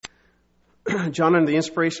John under the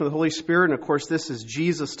inspiration of the Holy Spirit, and of course this is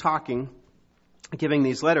Jesus talking, giving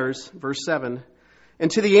these letters, verse 7.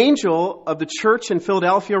 And to the angel of the church in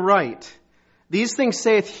Philadelphia write, these things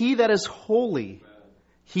saith he that is holy,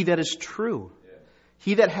 he that is true,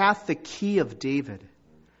 he that hath the key of David,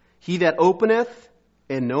 he that openeth,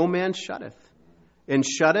 and no man shutteth, and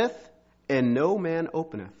shutteth, and no man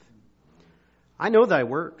openeth. I know thy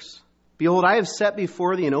works. Behold, I have set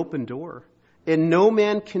before thee an open door, and no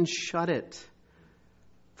man can shut it.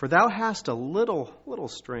 For thou hast a little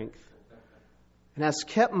strength, and hast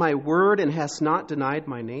kept my word, and hast not denied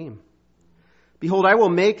my name. Behold, I will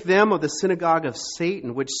make them of the synagogue of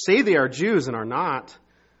Satan, which say they are Jews and are not,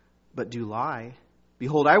 but do lie.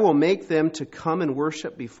 Behold, I will make them to come and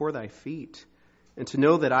worship before thy feet, and to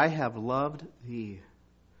know that I have loved thee.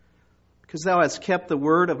 Because thou hast kept the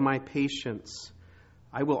word of my patience,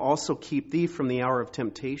 I will also keep thee from the hour of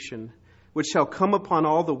temptation, which shall come upon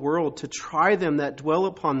all the world to try them that dwell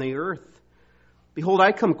upon the earth. Behold,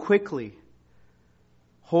 I come quickly.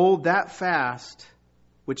 Hold that fast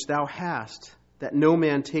which thou hast, that no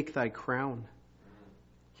man take thy crown.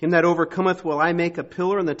 Him that overcometh will I make a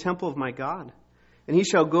pillar in the temple of my God, and he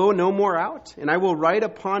shall go no more out. And I will write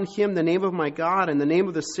upon him the name of my God, and the name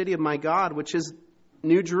of the city of my God, which is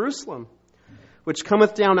New Jerusalem, which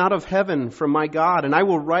cometh down out of heaven from my God, and I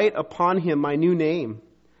will write upon him my new name.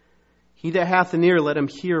 He that hath an ear, let him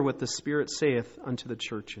hear what the Spirit saith unto the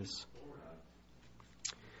churches.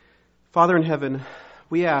 Father in heaven,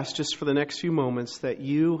 we ask just for the next few moments that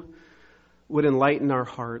you would enlighten our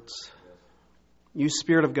hearts. You,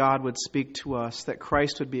 Spirit of God, would speak to us, that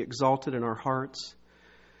Christ would be exalted in our hearts.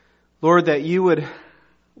 Lord, that you would,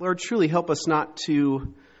 Lord, truly help us not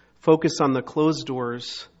to focus on the closed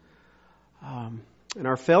doors and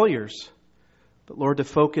our failures, but Lord, to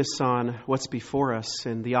focus on what's before us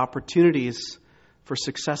and the opportunities for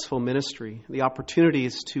successful ministry, the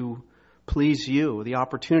opportunities to please you, the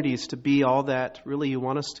opportunities to be all that really you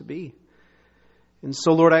want us to be. And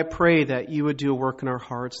so, Lord, I pray that you would do a work in our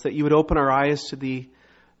hearts, that you would open our eyes to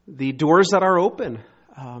the doors that are open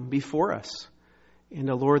before us. And,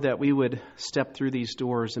 Lord, that we would step through these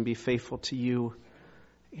doors and be faithful to you.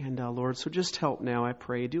 And, Lord, so just help now, I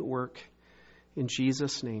pray. Do work in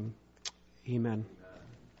Jesus' name. Amen.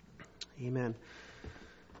 Amen.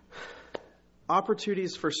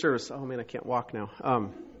 Opportunities for service. Oh, man, I can't walk now.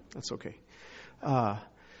 That's okay.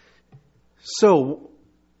 So,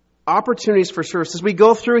 opportunities for service. As we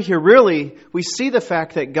go through here, really, we see the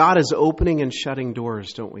fact that God is opening and shutting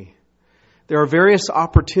doors, don't we? There are various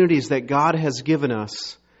opportunities that God has given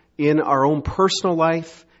us in our own personal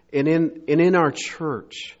life and in our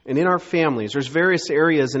church and in our families. There's various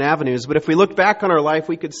areas and avenues, but if we look back on our life,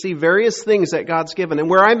 we could see various things that God's given. And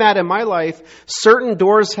where I'm at in my life, certain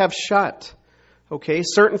doors have shut. Okay,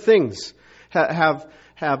 certain things have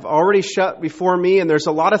already shut before me, and there's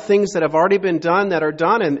a lot of things that have already been done that are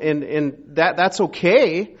done, and that's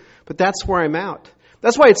okay, but that's where I'm at.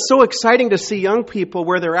 That's why it's so exciting to see young people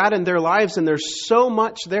where they're at in their lives, and there's so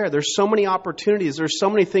much there. There's so many opportunities. There's so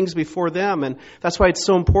many things before them, and that's why it's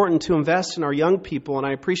so important to invest in our young people. And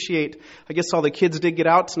I appreciate, I guess all the kids did get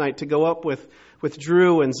out tonight to go up with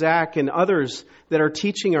Drew and Zach and others that are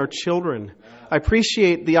teaching our children. I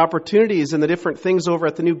appreciate the opportunities and the different things over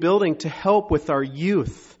at the new building to help with our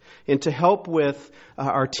youth and to help with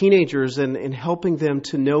our teenagers and helping them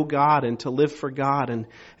to know God and to live for God. And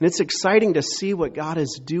it's exciting to see what God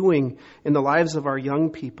is doing in the lives of our young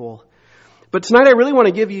people. But tonight I really want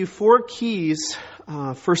to give you 4 keys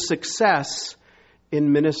for success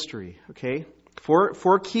in ministry. Okay?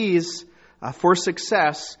 4 keys for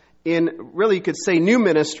success in, really you could say, new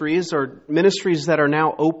ministries or ministries that are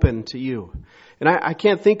now open to you. And I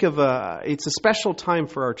can't think of it's a special time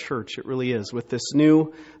for our church. It really is, with this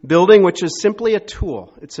new building, which is simply a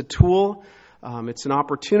tool. It's a tool. It's an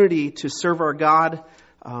opportunity to serve our God.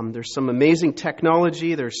 There's some amazing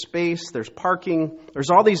technology. There's space. There's parking. There's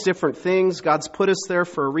all these different things. God's put us there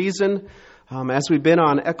for a reason, as we've been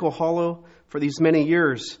on Echo Hollow for these many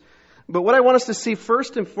years. But what I want us to see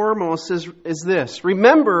first and foremost is this.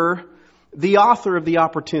 Remember the author of the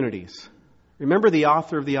opportunities. Remember the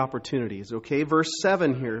author of the opportunities, okay? Verse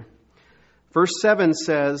 7 here. Verse 7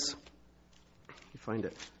 says, you find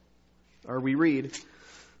it, or we read,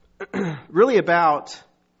 really about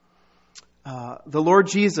the Lord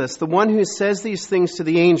Jesus, the one who says these things to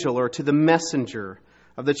the angel or to the messenger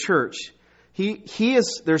of the church. He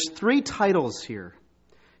is, there's 3 titles here.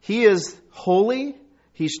 He is holy,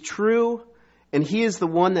 he's true, and he is the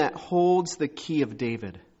one that holds the key of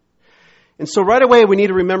David. And so right away we need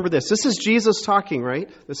to remember this. This is Jesus talking, right?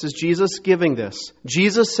 This is Jesus giving this.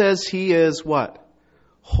 Jesus says he is what?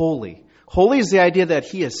 Holy. Holy is the idea that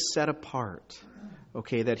He is set apart,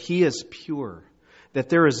 okay, that He is pure, that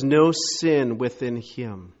there is no sin within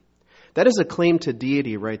Him. That is a claim to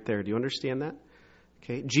deity right there. Do you understand that?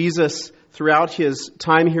 Okay, Jesus, throughout His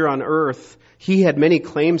time here on earth, He had many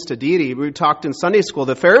claims to deity. We talked in Sunday school.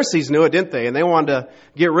 The Pharisees knew it, didn't they? And they wanted to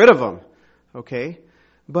get rid of Him. Okay?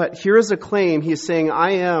 But here is a claim. He's saying,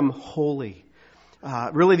 I am holy.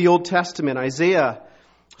 Really, the Old Testament, Isaiah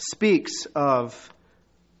speaks of...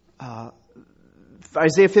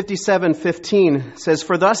 Isaiah 57:15 says,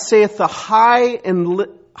 For thus saith the high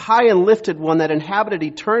and lifted one that inhabited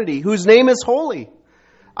eternity, whose name is holy.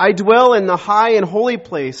 I dwell in the high and holy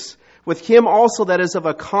place with him also that is of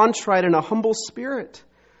a contrite and a humble spirit,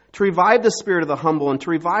 to revive the spirit of the humble and to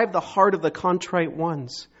revive the heart of the contrite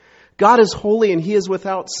ones. God is holy and He is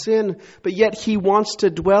without sin, but yet He wants to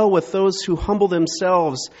dwell with those who humble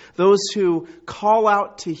themselves, those who call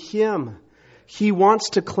out to Him. He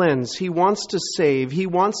wants to cleanse. He wants to save. He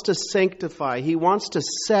wants to sanctify. He wants to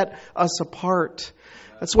set us apart.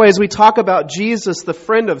 That's why as we talk about Jesus, the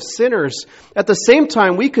friend of sinners, at the same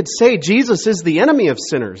time we could say Jesus is the enemy of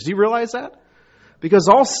sinners. Do you realize that? Because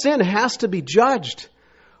all sin has to be judged.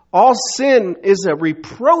 All sin is a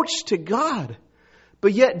reproach to God.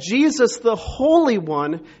 But yet Jesus, the Holy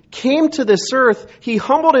One, came to this earth. He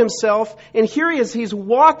humbled Himself. And here He is. He's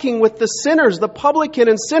walking with the sinners, the publican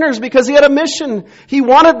and sinners, because He had a mission. He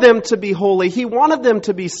wanted them to be holy. He wanted them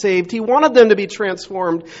to be saved. He wanted them to be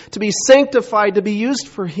transformed, to be sanctified, to be used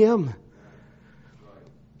for Him.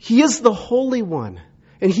 He is the Holy One.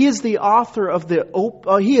 And He is the author of the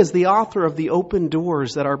open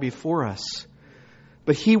doors that are before us.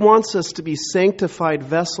 But He wants us to be sanctified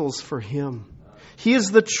vessels for Him. He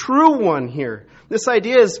is the true one here. This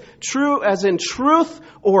idea is true as in truth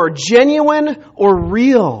or genuine or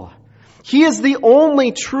real. He is the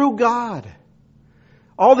only true God.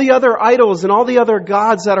 All the other idols and all the other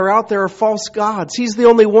gods that are out there are false gods. He's the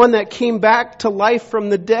only one that came back to life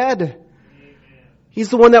from the dead. He's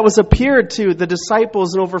the one that was appeared to the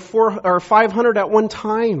disciples in over 500 at one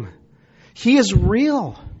time. He is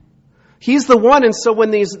real. He's the one. And so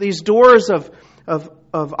when these doors of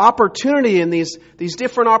opportunity and these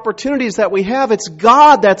different opportunities that we have, it's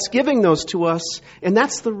God that's giving those to us, and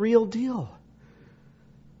that's the real deal.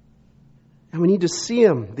 And we need to see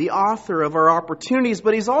Him, the author of our opportunities,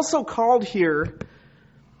 but He's also called here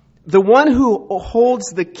the one who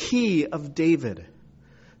holds the key of David.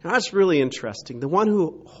 Now that's really interesting. The one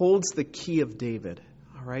who holds the key of David.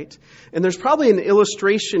 All right? And there's probably an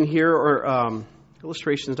illustration here, or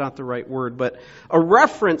illustration is not the right word, but a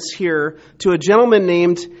reference here to a gentleman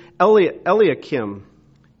named Eliakim.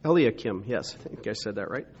 Eliakim, yes, I think I said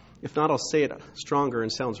that right. If not, I'll say it stronger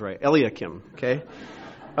and sounds right. Eliakim, okay?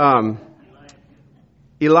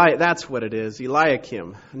 That's what it is,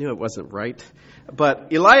 Eliakim. I knew it wasn't right.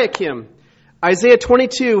 But Eliakim, Isaiah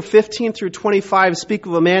 22:15 through 25 speak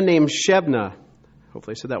of a man named Shebna.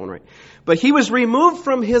 Hopefully I said that one right. But he was removed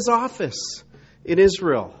from his office in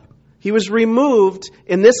Israel. He was removed,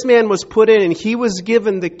 and this man was put in, and he was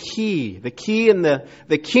given the key in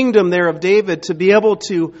the kingdom there of David to be able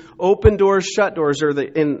to open doors, shut doors, or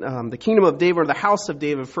in the kingdom of David or the house of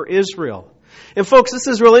David for Israel. And folks, this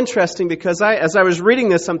is real interesting because as I was reading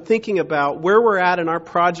this, I'm thinking about where we're at in our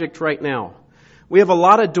project right now. We have a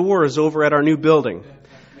lot of doors over at our new building.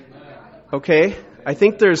 Okay? I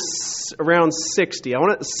think there's around 60.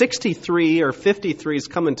 63 or 53 is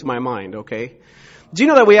coming to my mind, okay? Do you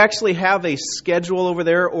know that we actually have a schedule over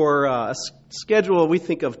there, or a schedule we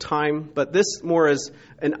think of time, but this more is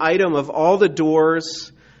an item of all the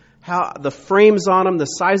doors, how the frames on them, the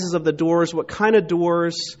sizes of the doors, what kind of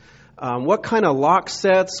doors, what kind of lock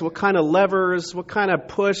sets, what kind of levers, what kind of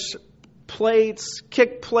push plates,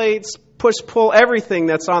 kick plates, push-pull, everything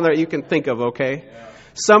that's on there you can think of, okay? Yeah.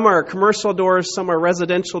 Some are commercial doors, some are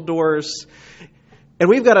residential doors. And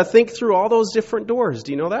we've got to think through all those different doors.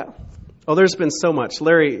 Do you know that? Oh, there's been so much.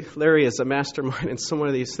 Larry is a mastermind in some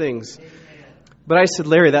of these things. Amen. But I said,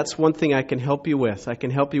 Larry, that's one thing I can help you with. I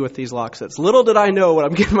can help you with these lock sets. Little did I know what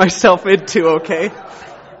I'm getting myself into, okay?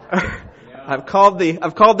 I've called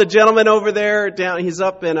the gentleman over there down. He's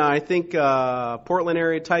up in I think Portland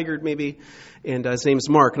area, Tigard maybe, and his name's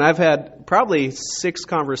Mark. And I've had probably 6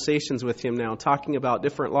 conversations with him now, talking about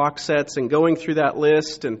different lock sets and going through that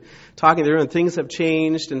list and talking through, and things have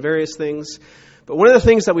changed and various things. But one of the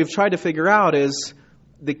things that we've tried to figure out is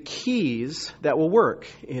the keys that will work.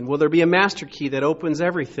 And will there be a master key that opens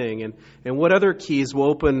everything? And what other keys will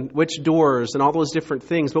open which doors and all those different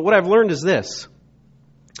things? But what I've learned is this.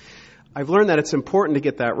 I've learned that it's important to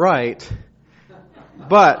get that right.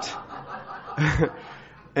 But,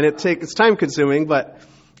 and it's time consuming, but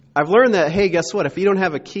I've learned that, hey, guess what? If you don't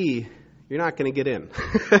have a key, you're not going to get in.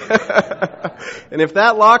 And if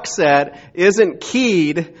that lock set isn't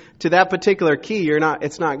keyed to that particular key,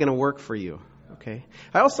 it's not going to work for you. Okay.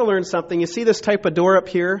 I also learned something. You see this type of door up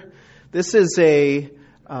here? This is a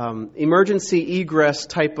emergency egress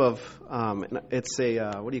type of, it's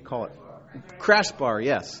a, what do you call it? Crash bar,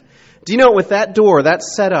 yes. Do you know with that door,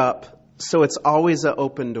 that's set up so it's always an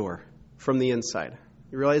open door from the inside?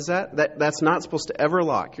 You realize that? That's not supposed to ever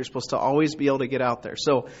lock. You're supposed to always be able to get out there.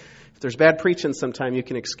 So if there's bad preaching sometime, you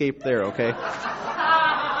can escape there, okay?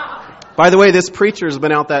 By the way, this preacher's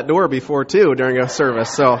been out that door before, too, during a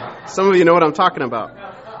service. So some of you know what I'm talking about.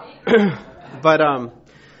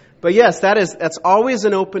 But yes, that's always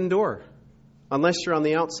an open door, unless you're on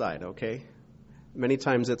the outside, okay? Many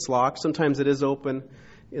times it's locked. Sometimes it is open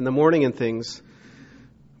in the morning and things.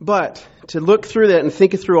 But to look through that and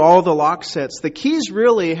think through all the lock sets, the keys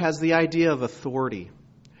really has the idea of authority.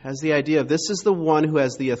 Has the idea of this is the one who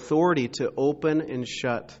has the authority to open and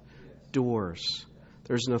shut doors.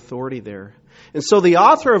 There's an authority there. And so the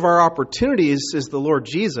author of our opportunities is the Lord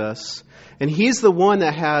Jesus. And He's the one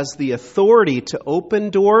that has the authority to open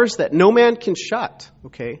doors that no man can shut.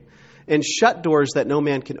 Okay? And shut doors that no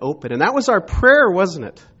man can open. And that was our prayer, wasn't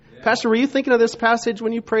it? Yeah. Pastor, were you thinking of this passage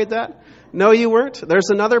when you prayed that? No, you weren't. There's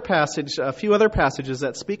another passage, a few other passages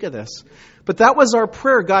that speak of this. But that was our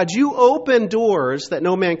prayer. God, you open doors that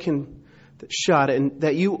no man can shut, and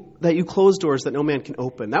that you close doors that no man can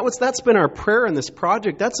open. That's been our prayer in this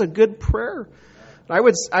project. That's a good prayer. I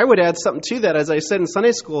would add something to that, as I said in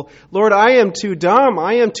Sunday school. Lord, I am too dumb.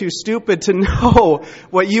 I am too stupid to know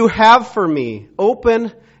what you have for me.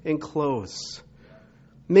 Open and close.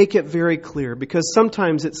 Make it very clear, because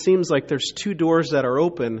sometimes it seems like there's two doors that are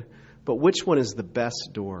open, but which one is the best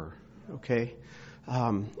door? Okay?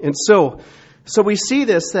 And so we see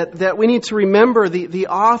this, that we need to remember the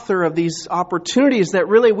author of these opportunities, that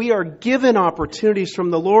really we are given opportunities from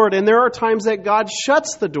the Lord. And there are times that God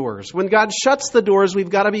shuts the doors. When God shuts the doors, we've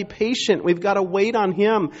got to be patient. We've got to wait on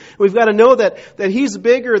Him. We've got to know that He's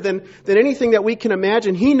bigger than anything that we can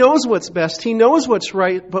imagine. He knows what's best. He knows what's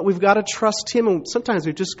right, but we've got to trust Him. And sometimes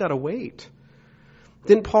we've just got to wait.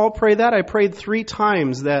 Didn't Paul pray that? I prayed 3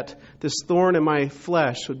 times that this thorn in my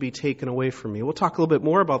flesh would be taken away from me. We'll talk a little bit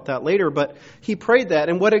more about that later, but he prayed that.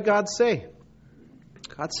 And what did God say?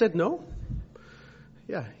 God said no.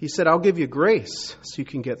 Yeah, He said, I'll give you grace so you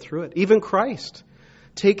can get through it. Even Christ,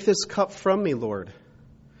 take this cup from me, Lord.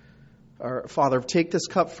 Or Father, take this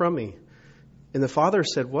cup from me. And the Father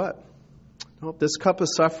said, what? No, this cup of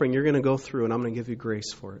suffering you're going to go through, and I'm going to give you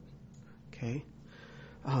grace for it. Okay?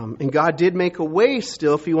 And God did make a way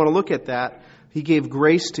still, if you want to look at that. He gave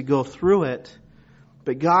grace to go through it.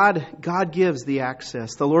 But God gives the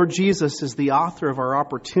access. The Lord Jesus is the author of our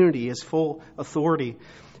opportunity, His full authority.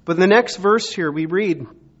 But in the next verse here, we read,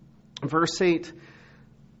 verse 8,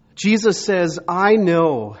 Jesus says, I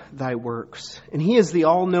know thy works. And He is the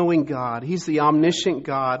all-knowing God. He's the omniscient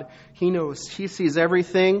God. He knows. He sees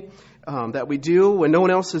everything that we do. When no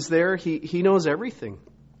one else is there, He knows everything.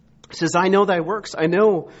 He says, I know thy works. I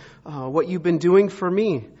know what you've been doing for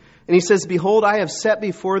me. And He says, behold, I have set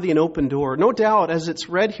before thee an open door. No doubt, as it's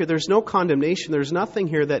read here, there's no condemnation. There's nothing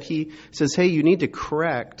here that He says, hey, you need to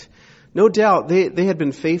correct. No doubt they had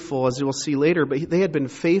been faithful, as we'll see later, but they had been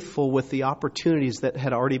faithful with the opportunities that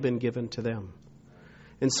had already been given to them.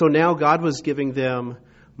 And so now God was giving them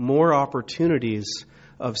more opportunities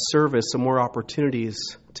of service and more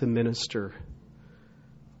opportunities to minister.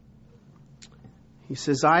 He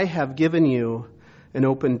says, I have given you an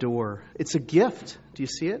open door. It's a gift. Do you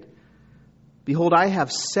see it? Behold, I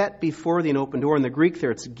have set before thee an open door. In the Greek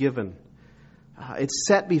there, it's given. It's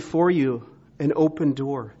set before you an open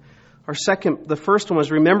door. The first one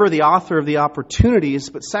was remember the author of the opportunities,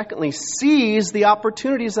 but secondly, seize the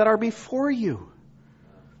opportunities that are before you.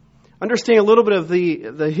 Understanding a little bit of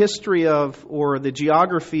the history of, or the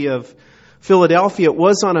geography of Philadelphia, it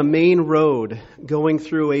was on a main road going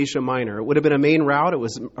through Asia Minor. It would have been a main route. It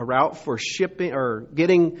was a route for shipping or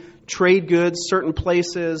getting trade goods, certain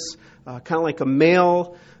places, kind of like a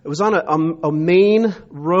mail. It was on a main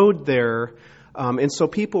road there, and so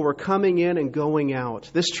people were coming in and going out.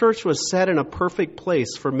 This church was set in a perfect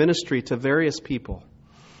place for ministry to various people.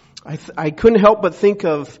 I couldn't help but think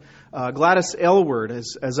of Gladys Aylward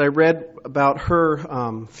as I read about her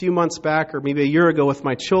a few months back, or maybe a year ago, with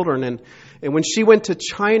my children. And when she went to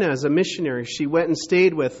China as a missionary, she went and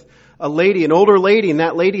stayed with a lady, an older lady, and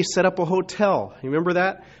that lady set up a hotel. You remember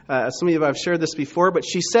that? Some of you have shared this before, but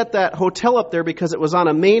she set that hotel up there because it was on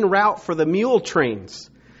a main route for the mule trains.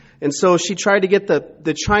 And so she tried to get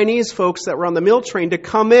the Chinese folks that were on the meal train to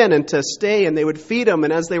come in and to stay, and they would feed them.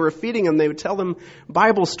 And as they were feeding them, they would tell them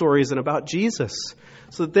Bible stories and about Jesus.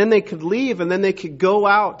 So that then they could leave, and then they could go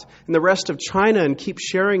out in the rest of China and keep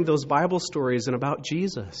sharing those Bible stories and about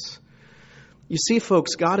Jesus. You see,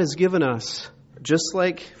 folks, God has given us, just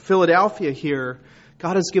like Philadelphia here,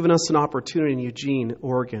 God has given us an opportunity in Eugene,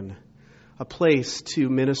 Oregon, a place to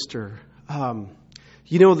minister.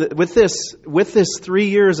 You know, that with this 3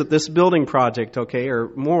 years of this building project, okay, or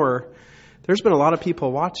more, there's been a lot of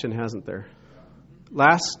people watching, hasn't there?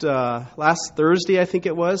 Last Thursday, I think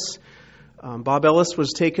it was, Bob Ellis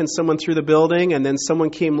was taking someone through the building, and then someone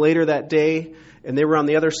came later that day, and they were on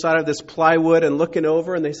the other side of this plywood and looking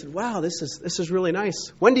over, and they said, "Wow, this is really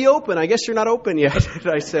nice. When do you open? I guess you're not open yet."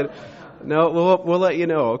 And I said, "No, we'll let you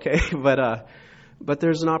know, okay?" But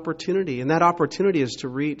there's an opportunity, and that opportunity is to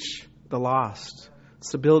reach the lost.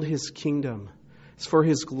 It's to build His kingdom. It's for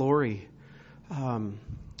His glory.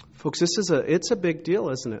 Folks, it's a big deal,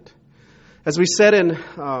 isn't it? As we said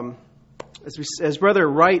as Brother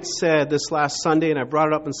Wright said this last Sunday, and I brought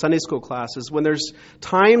it up in Sunday school classes, when there's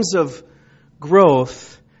times of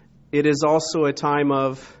growth, it is also a time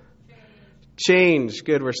of change.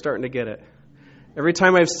 Good, we're starting to get it. Every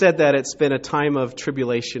time I've said that, it's been a time of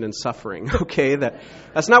tribulation and suffering. Okay,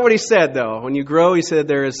 that's not what he said, though. When you grow, he said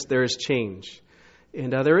there is change.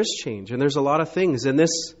 And there is change, and there's a lot of things. And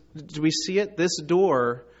do we see it? This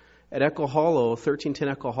door at Echo Hollow, 1310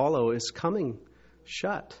 Echo Hollow, is coming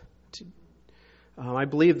shut. I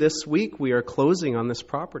believe this week we are closing on this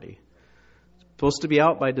property. It's supposed to be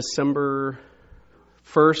out by December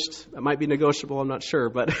 1st. It might be negotiable, I'm not sure,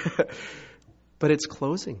 but it's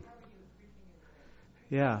closing.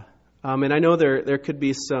 Yeah. And I know there could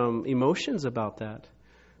be some emotions about that,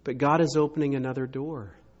 but God is opening another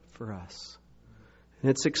door for us. And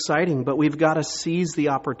it's exciting, but we've got to seize the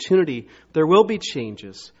opportunity. There will be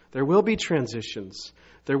changes. There will be transitions.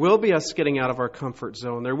 There will be us getting out of our comfort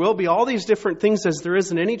zone. There will be all these different things as there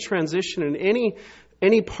is in any transition in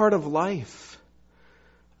any part of life.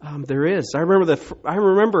 There is. I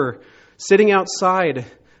remember sitting outside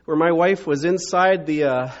where my wife was inside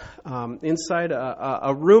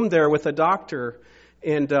a room there with a doctor,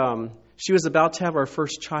 and she was about to have our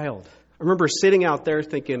first child. I remember sitting out there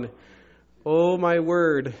thinking, "Oh my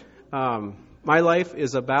word, my life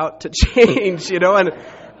is about to change," and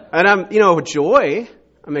I'm, joy.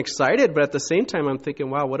 I'm excited, but at the same time, I'm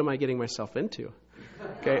thinking, "Wow, what am I getting myself into?"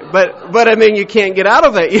 Okay, but I mean, you can't get out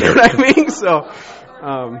of it. You know what I mean? So,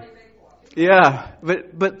 yeah,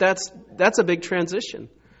 but that's a big transition,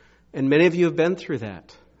 and many of you have been through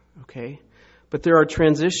that. Okay, but there are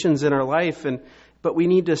transitions in our life, but we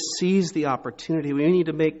need to seize the opportunity. We need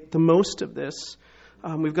to make the most of this.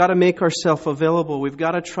 We've got to make ourselves available. We've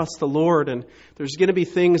got to trust the Lord, and there's going to be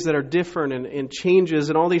things that are different and changes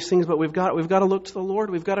and all these things. But we've got to look to the Lord.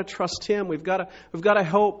 We've got to trust Him. We've got to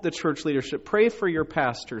help the church leadership. Pray for your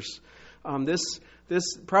pastors. This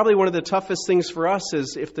probably one of the toughest things for us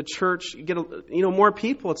is if the church get more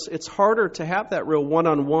people. It's harder to have that real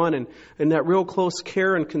one-on-one and that real close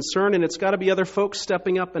care and concern. And it's got to be other folks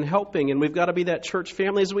stepping up and helping. And we've got to be that church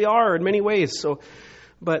family as we are in many ways.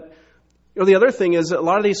 But the other thing is a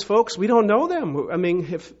lot of these folks, we don't know them. I mean,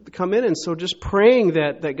 have come in, and so just praying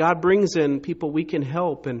that God brings in people we can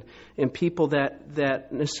help and people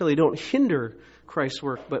that necessarily don't hinder Christ's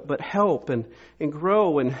work, but help and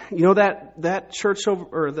grow. And that church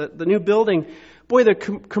or the new building, boy, the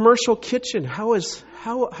commercial kitchen. How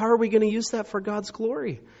are we going to use that for God's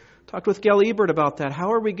glory? Talked with Gail Ebert about that.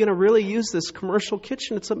 How are we going to really use this commercial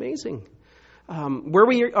kitchen? It's amazing. Where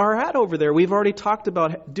we are at over there, we've already talked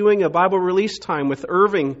about doing a Bible release time with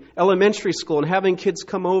Irving Elementary School and having kids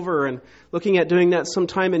come over and looking at doing that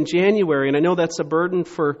sometime in January. And I know that's a burden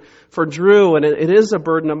for Drew, and it is a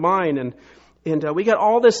burden of mine. And we got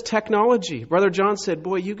all this technology. Brother John said,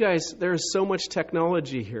 "Boy, you guys, there is so much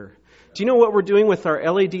technology here." Do you know what we're doing with our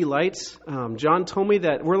LED lights? John told me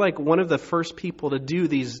that we're like one of the first people to do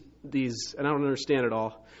these, and I don't understand it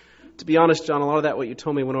all. To be honest, John, a lot of that what you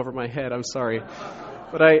told me went over my head. I'm sorry.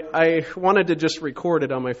 But I wanted to just record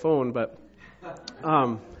it on my phone. But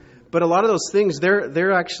a lot of those things,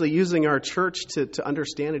 they're actually using our church to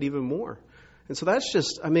understand it even more. And so that's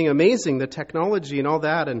just, amazing, the technology and all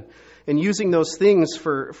that, and using those things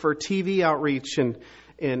for TV outreach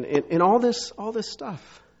and all this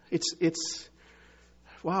stuff. It's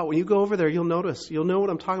wow, when you go over there, you'll know what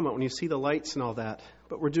I'm talking about when you see the lights and all that.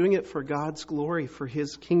 But we're doing it for God's glory, for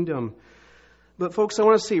His kingdom. But folks, I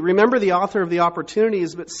want to see, remember the author of the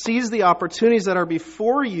opportunities, but seize the opportunities that are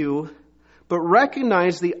before you, but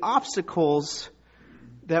recognize the obstacles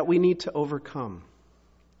that we need to overcome.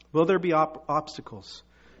 Will there be obstacles?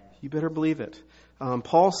 You better believe it.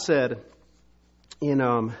 Paul said in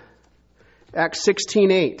Acts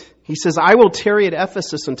 16:8, he says, I will tarry at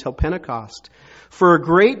Ephesus until Pentecost, for a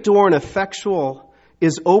great door and effectual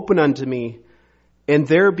is open unto me, and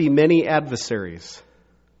there be many adversaries.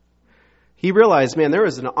 He realized, man, there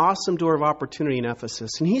was an awesome door of opportunity in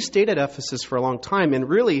Ephesus. And he stayed at Ephesus for a long time. And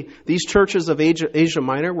really, these churches of Asia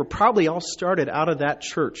Minor were probably all started out of that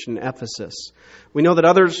church in Ephesus. We know that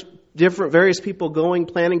others, various people going,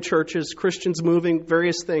 planting churches, Christians moving,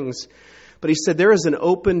 various things. But he said, there is an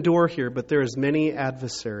open door here, but there is many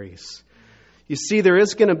adversaries. You see, there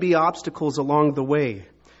is going to be obstacles along the way.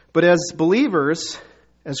 But as believers,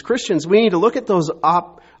 as Christians, we need to look at those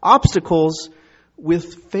obstacles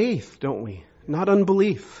with faith, don't we? Not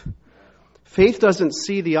unbelief. Faith doesn't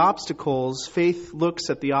see the obstacles. Faith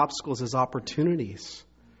looks at the obstacles as opportunities.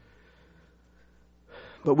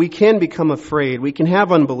 But we can become afraid. We can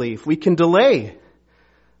have unbelief. We can delay.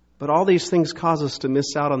 But all these things cause us to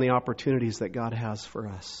miss out on the opportunities that God has for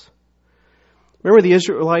us. Remember the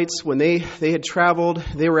Israelites, when they had traveled,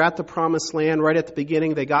 they were at the promised land right at the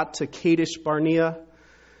beginning. They got to Kadesh Barnea,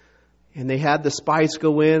 and they had the spies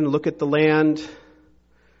go in, look at the land.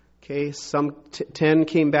 Okay, some 10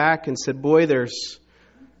 came back and said, boy, there's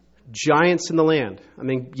giants in the land. I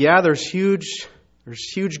mean, yeah, there's huge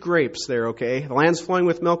grapes there, okay? The land's flowing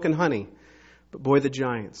with milk and honey. But boy, the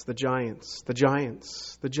giants. What did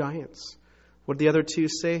the other two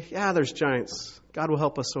say? Yeah, there's giants. God will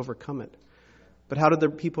help us overcome it. But how did the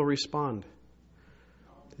people respond?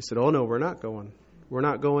 They said, oh no, we're not going. We're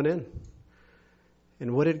not going in.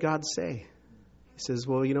 And what did God say? He says,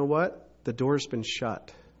 well, you know what? The door's been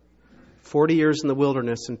shut. 40 years in the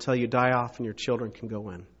wilderness until you die off and your children can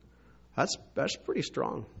go in. That's pretty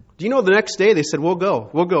strong. Do you know the next day they said, we'll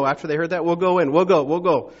go. After they heard that, we'll go in. We'll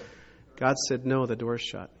go. God said, no, the door's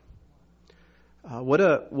shut. What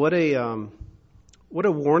a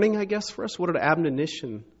warning, I guess, for us. What an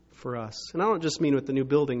admonition for us. And I don't just mean with the new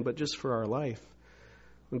building, but just for our life.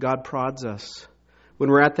 When God prods us. When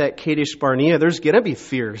we're at that Kadesh Barnea, there's going to be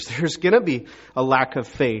fears. There's going to be a lack of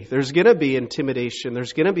faith. There's going to be intimidation.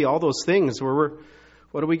 There's going to be all those things where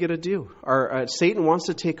what are we going to do? Satan wants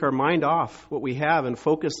to take our mind off what we have and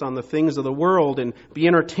focus on the things of the world and be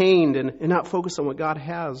entertained and not focus on what God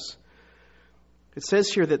has. It says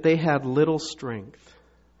here that they had little strength.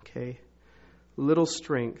 Okay? Little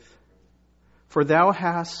strength. For thou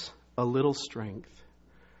hast a little strength.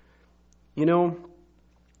 You know,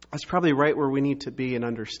 that's probably right where we need to be and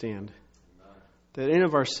understand. That in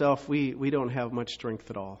of ourselves, we don't have much strength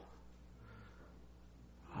at all.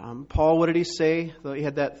 Paul, what did he say? Though he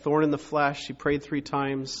had that thorn in the flesh, he prayed 3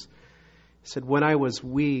 times. He said, when I was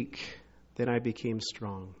weak, then I became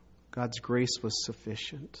strong. God's grace was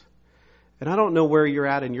sufficient. And I don't know where you're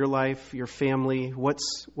at in your life, your family,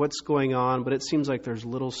 what's going on, but it seems like there's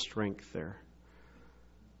little strength there.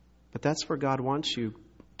 But that's where God wants you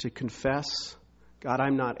to confess, God,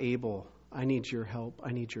 I'm not able. I need your help.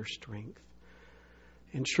 I need your strength.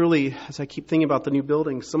 And truly, as I keep thinking about the new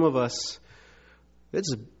building, some of us,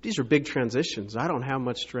 these are big transitions. I don't have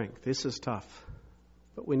much strength. This is tough.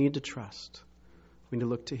 But we need to trust. We need to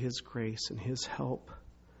look to His grace and His help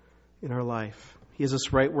in our life. He has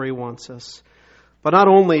us right where He wants us. But not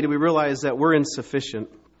only do we realize that we're insufficient,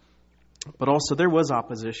 but also there was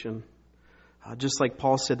opposition. Just like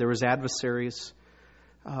Paul said, there was adversaries.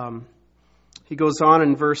 He goes on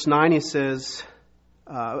in verse 9, he says,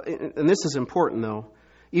 and this is important though,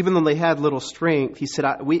 even though they had little strength, he said,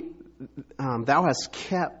 thou hast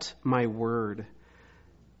kept my word.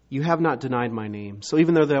 You have not denied my name. So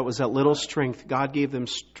even though that was that little strength, God gave them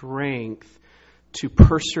strength to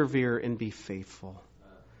persevere and be faithful.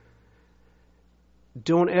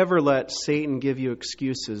 Don't ever let Satan give you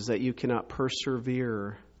excuses that you cannot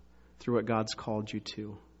persevere through what God's called you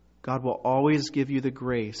to. God will always give you the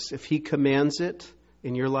grace. If He commands it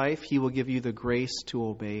in your life, He will give you the grace to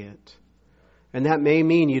obey it. And that may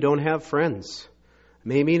mean you don't have friends. It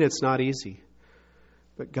may mean it's not easy.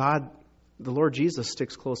 But God, the Lord Jesus,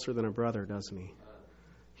 sticks closer than a brother, doesn't He?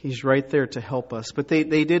 He's right there to help us. But they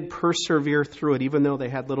did persevere through it, even though they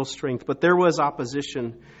had little strength. But there was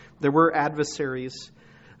opposition. There were adversaries.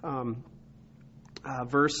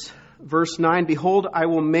 Verse 9, behold, I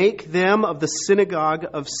will make them of the synagogue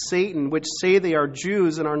of Satan, which say they are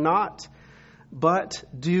Jews and are not, but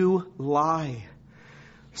do lie.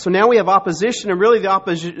 So now we have opposition, and really the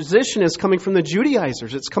opposition is coming from the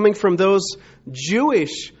Judaizers. It's coming from those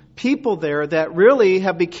Jewish people there that really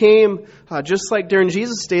have became, just like during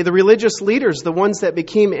Jesus' day, the religious leaders, the ones that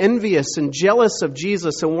became envious and jealous of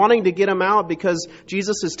Jesus and wanting to get him out because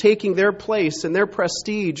Jesus is taking their place and their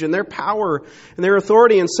prestige and their power and their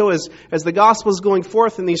authority. And so as the gospel is going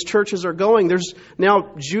forth and these churches are going, there's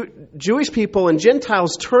now Jewish people and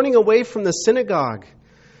Gentiles turning away from the synagogue.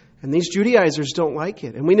 And these Judaizers don't like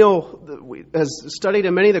it. And we know, as studied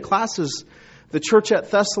in many of the classes, the church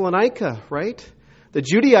at Thessalonica, right? The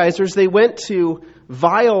Judaizers, they went to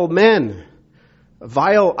vile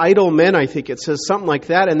idle men, I think it says, something like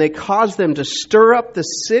that, and they caused them to stir up the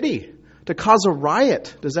city, to cause a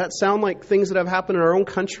riot. Does that sound like things that have happened in our own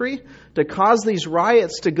country? To cause these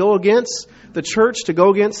riots to go against the church, to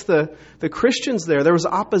go against the Christians there. There was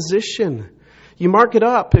opposition. You mark it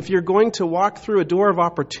up. If you're going to walk through a door of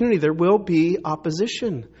opportunity, there will be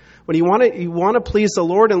opposition. When you want to please the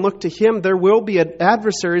Lord and look to Him, there will be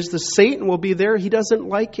adversaries. The Satan will be there. He doesn't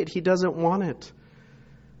like it. He doesn't want it.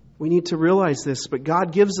 We need to realize this, but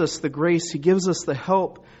God gives us the grace. He gives us the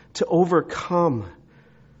help to overcome.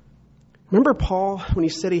 Remember Paul when he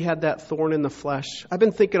said he had that thorn in the flesh? I've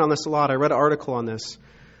been thinking on this a lot. I read an article on this.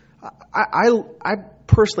 I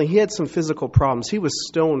personally, he had some physical problems. He was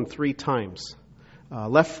stoned 3 times.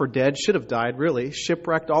 Left for dead, should have died, really.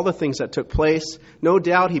 Shipwrecked, all the things that took place. No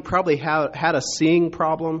doubt he probably had a seeing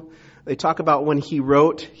problem. They talk about when he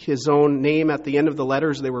wrote his own name at the end of the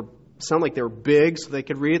letters, sound like they were big so they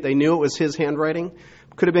could read it. They knew it was his handwriting.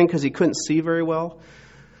 Could have been because he couldn't see very well.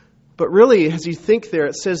 But really, as you think there,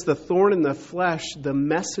 it says the thorn in the flesh, the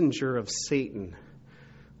messenger of Satan.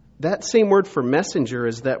 That same word for messenger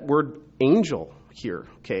is that word angel here,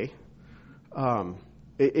 okay?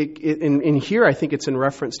 In here, I think it's in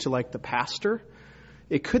reference to like the pastor.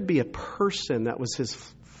 It could be a person that was his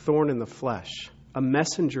thorn in the flesh, a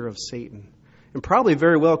messenger of Satan. And probably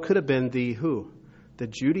very well could have been the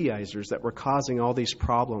Judaizers that were causing all these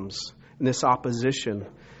problems and this opposition.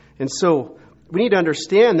 And so we need to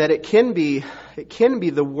understand that it can be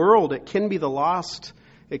the world, it can be the lost,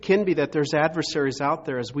 it can be that there's adversaries out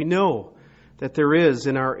there, as we know that there is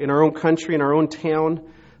in our own country, in our own town.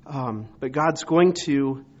 But God's going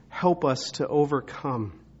to help us to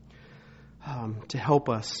overcome, to help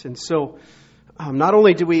us. And so not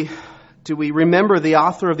only do we remember the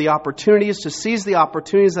author of the opportunities, to seize the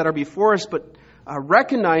opportunities that are before us, but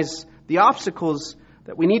recognize the obstacles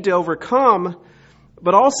that we need to overcome,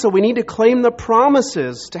 but also we need to claim the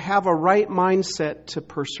promises to have a right mindset to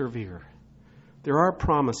persevere. There are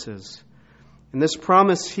promises. And this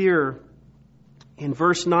promise here in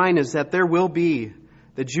verse 9 is that there will be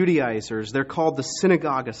the Judaizers. They're called the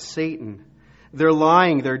synagogue of Satan. They're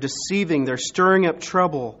lying, they're deceiving, they're stirring up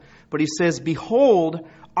trouble. But he says, "Behold,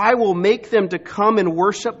 I will make them to come and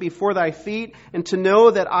worship before thy feet, and to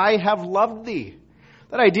know that I have loved thee."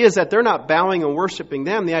 That idea is that they're not bowing and worshiping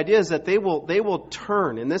them. The idea is that they will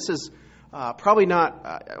turn. And this is probably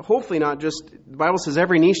not, hopefully not just, the Bible says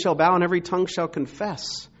every knee shall bow and every tongue shall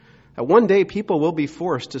confess. That one day people will be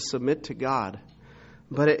forced to submit to God.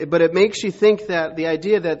 But it makes you think that the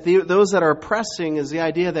idea that those that are oppressing is the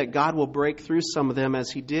idea that God will break through some of them,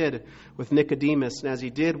 as He did with Nicodemus and as He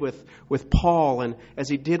did with Paul and as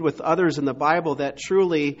He did with others in the Bible, that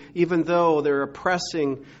truly, even though they're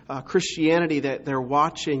oppressing Christianity, that they're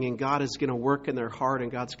watching and God is going to work in their heart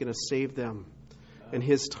and God's going to save them in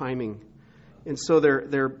His timing. And so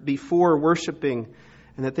they're before worshiping,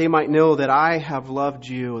 and that they might know that I have loved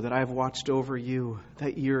you, that I have watched over you,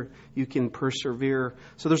 that you can persevere.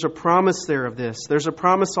 So there's a promise there of this. There's a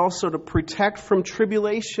promise also to protect from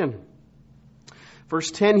tribulation.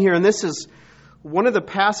 Verse 10 here, and this is one of the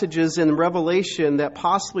passages in Revelation that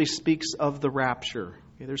possibly speaks of the rapture.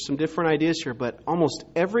 Okay, there's some different ideas here, but almost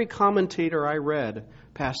every commentator I read,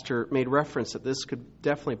 Pastor, made reference that this could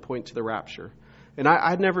definitely point to the rapture. And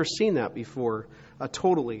I'd never seen that before,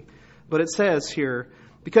 totally. But it says here,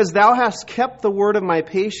 "Because thou hast kept the word of my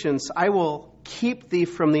patience, I will keep thee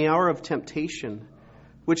from the hour of temptation,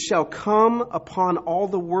 which shall come upon all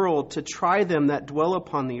the world to try them that dwell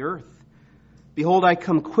upon the earth. Behold, I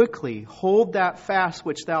come quickly. Hold that fast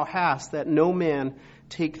which thou hast, that no man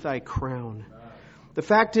take thy crown." The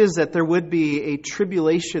fact is that there would be a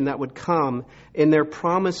tribulation that would come, and they're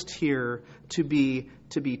promised here to be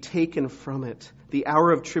taken from it. The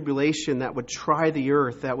hour of tribulation that would try the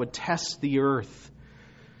earth, that would test the earth.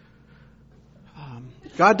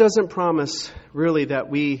 God doesn't promise really that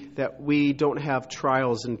we don't have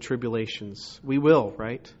trials and tribulations. We will,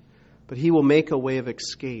 right? But He will make a way of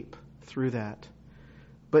escape through that.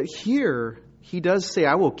 But here, He does say,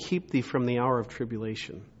 "I will keep thee from the hour of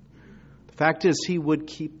tribulation." The fact is, He would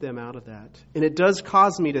keep them out of that. And it does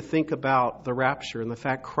cause me to think about the rapture and the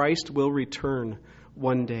fact Christ will return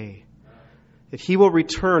one day. That He will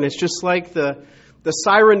return. It's just like the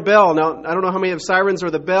siren bell. Now, I don't know how many of sirens or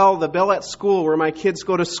the bell at school where my kids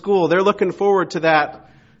go to school. They're looking forward to that.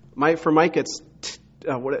 For Mike, it's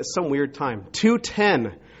some weird time.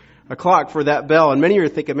 2:10 o'clock for that bell. And many of you are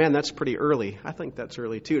thinking, man, that's pretty early. I think that's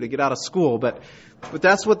early too, to get out of school. But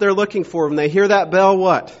that's what they're looking for. When they hear that bell,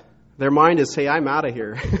 what? Their mind is, hey, I'm out of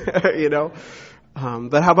here.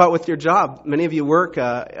 But how about with your job? Many of you work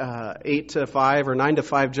 8 to 5 or 9 to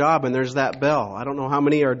 5 job, and there's that bell. I don't know how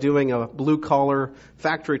many are doing a blue-collar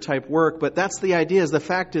factory-type work, but that's the idea. The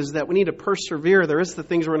fact is that we need to persevere. There is the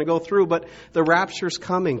things we're going to go through, but the rapture's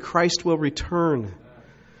coming. Christ will return.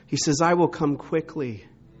 He says, I will come quickly.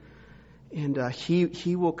 And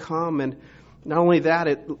He will come. And not only that,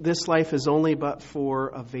 this life is only but for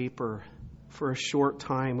a vapor, for a short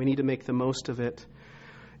time. We need to make the most of it.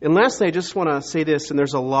 And lastly, I just want to say this, and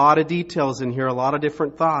there's a lot of details in here, a lot of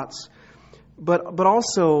different thoughts. But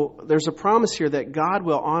also, there's a promise here that God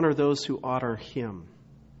will honor those who honor Him.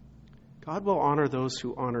 God will honor those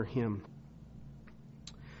who honor Him.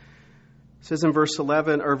 It says in verse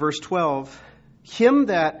 12, Him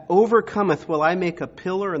that overcometh will I make a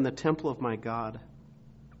pillar in the temple of my God.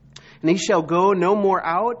 And he shall go no more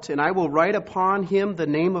out, and I will write upon him the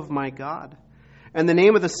name of my God, and the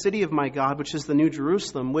name of the city of my God, which is the New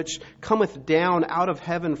Jerusalem, which cometh down out of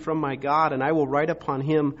heaven from my God, and I will write upon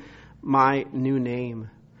him my new name.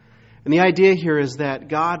 And the idea here is that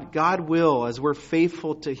God will, as we're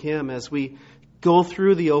faithful to Him, as we go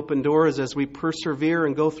through the open doors, as we persevere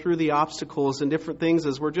and go through the obstacles and different things,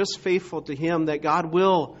 as we're just faithful to Him, that God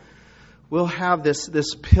will have this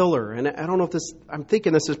pillar. And I don't know if I'm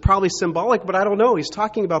thinking this is probably symbolic, but I don't know. He's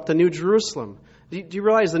talking about the New Jerusalem. Do you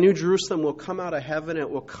realize the New Jerusalem will come out of heaven? It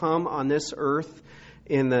will come on this earth.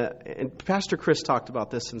 And Pastor Chris talked about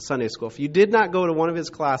this in Sunday school. If you did not go to one of his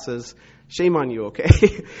classes, shame on you,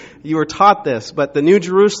 okay? You were taught this. But the New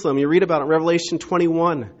Jerusalem, you read about it in Revelation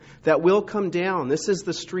 21, that will come down. This is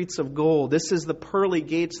the streets of gold. This is the pearly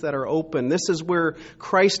gates that are open. This is where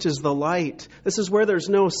Christ is the light. This is where there's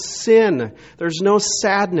no sin. There's no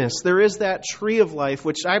sadness. There is that tree of life,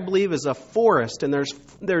 which I believe is a forest. And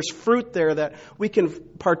there's fruit there that we can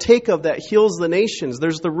partake of that heals the nations.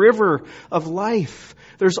 There's the river of life.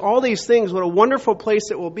 There's all these things. What a wonderful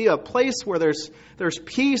place it will be. A place where there's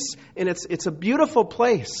peace, and it's a beautiful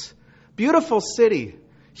place. Beautiful city.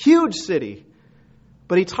 Huge city.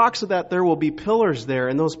 But he talks about there will be pillars there,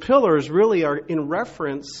 and those pillars really are in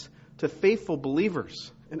reference to faithful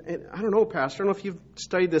believers. And I don't know, Pastor, I don't know if you've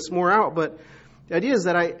studied this more out, but the idea is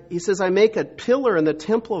that he says, I make a pillar in the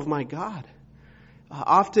temple of my God.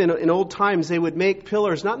 Often in old times, they would make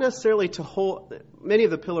pillars, not necessarily to hold, many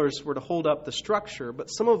of the pillars were to hold up the structure, but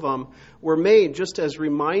some of them were made just as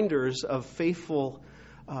reminders of faithful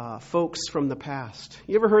folks from the past.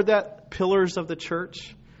 You ever heard that? Pillars of the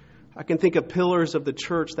church? I can think of pillars of the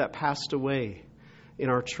church that passed away in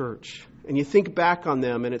our church. And you think back on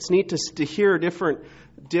them, and it's neat to hear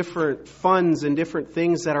different funds and different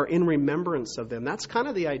things that are in remembrance of them. That's kind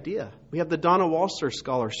of the idea. We have the Donna Walser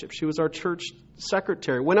Scholarship. She was our church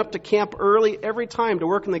secretary. Went up to camp early every time to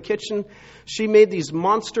work in the kitchen. She made these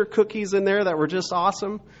monster cookies in there that were just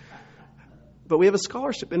awesome. But we have a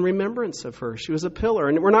scholarship in remembrance of her. She was a pillar.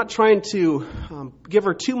 And we're not trying to give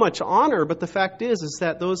her too much honor, but the fact is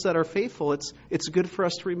that those that are faithful, it's good for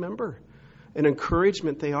us to remember. An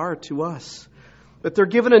encouragement they are to us. But they're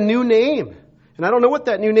given a new name. And I don't know what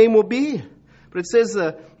that new name will be. But it says,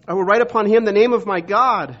 I will write upon him the name of my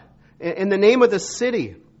God and the name of the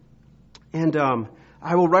city. And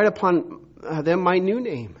I will write upon them my new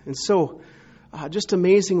name. And so, just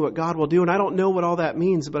amazing what God will do. And I don't know what all that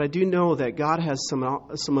means, but I do know that God has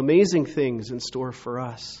some amazing things in store for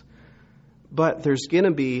us. But there's going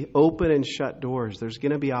to be open and shut doors. There's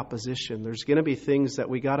going to be opposition. There's going to be things that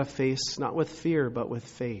we got to face, not with fear, but with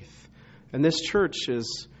faith. And this church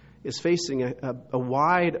is facing a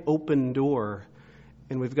wide open door,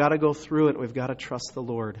 and we've got to go through it. We've got to trust the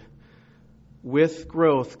Lord. With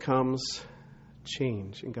growth comes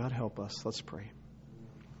change, and God help us. Let's pray.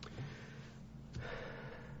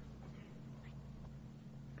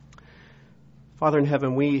 Father in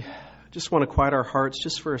heaven, we just want to quiet our hearts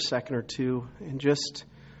just for a second or two and just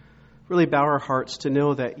really bow our hearts to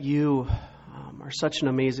know that you are such an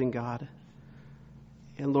amazing God.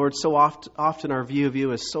 And Lord, so often our view of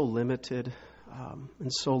you is so limited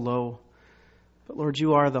and so low. But Lord,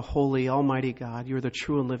 you are the holy, almighty God. You are the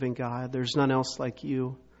true and living God. There's none else like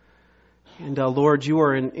you. And Lord, you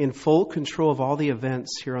are in full control of all the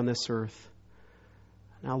events here on this earth.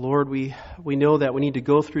 Now, Lord, we know that we need to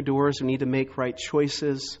go through doors, we need to make right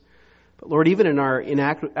choices. But Lord, even in our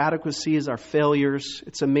inadequacies, our failures,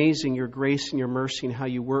 it's amazing your grace and your mercy and how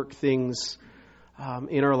you work things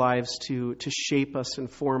in our lives to shape us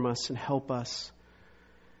and form us and help us.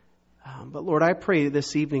 But Lord, I pray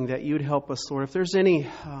this evening that you'd help us, Lord. If there's any,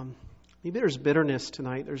 maybe there's bitterness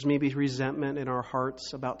tonight, there's maybe resentment in our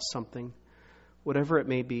hearts about something, whatever it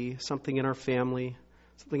may be, something in our family,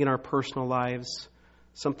 something in our personal lives,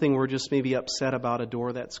 something we're just maybe upset about, a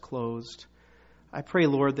door that's closed. I pray,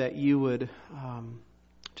 Lord, that you would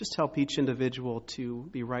just help each individual to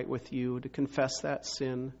be right with you, to confess that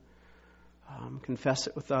sin, confess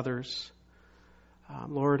it with others.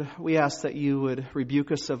 Lord, we ask that you would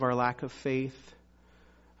rebuke us of our lack of faith,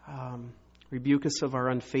 rebuke us of our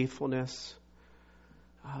unfaithfulness,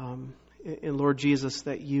 and Lord Jesus,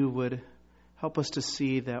 that you would help us to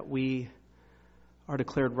see that we are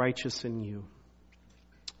declared righteous in you.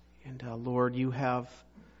 And Lord, you have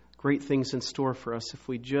great things in store for us if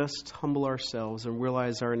we just humble ourselves and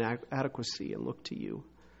realize our inadequacy and look to you.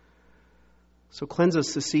 So cleanse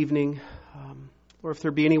us this evening. Or if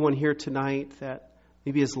there be anyone here tonight that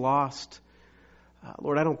maybe is lost,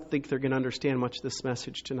 Lord, I don't think they're going to understand much of this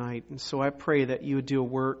message tonight. And so I pray that you would do a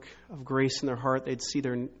work of grace in their heart. They'd see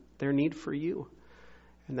their need for you.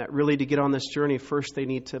 And that really to get on this journey, first they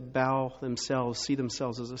need to bow themselves, see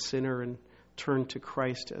themselves as a sinner, and turn to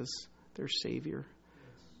Christ as their Savior.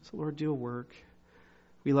 So Lord, do a work.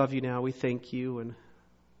 We love you now. We thank you. And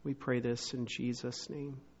we pray this in Jesus'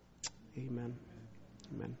 name. Amen.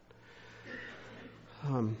 Amen.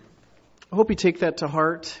 I hope you take that to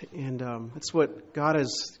heart, and that's what God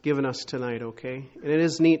has given us tonight, okay? And it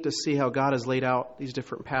is neat to see how God has laid out these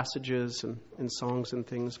different passages and songs and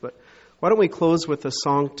things, but why don't we close with a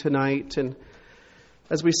song tonight? And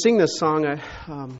as we sing this song,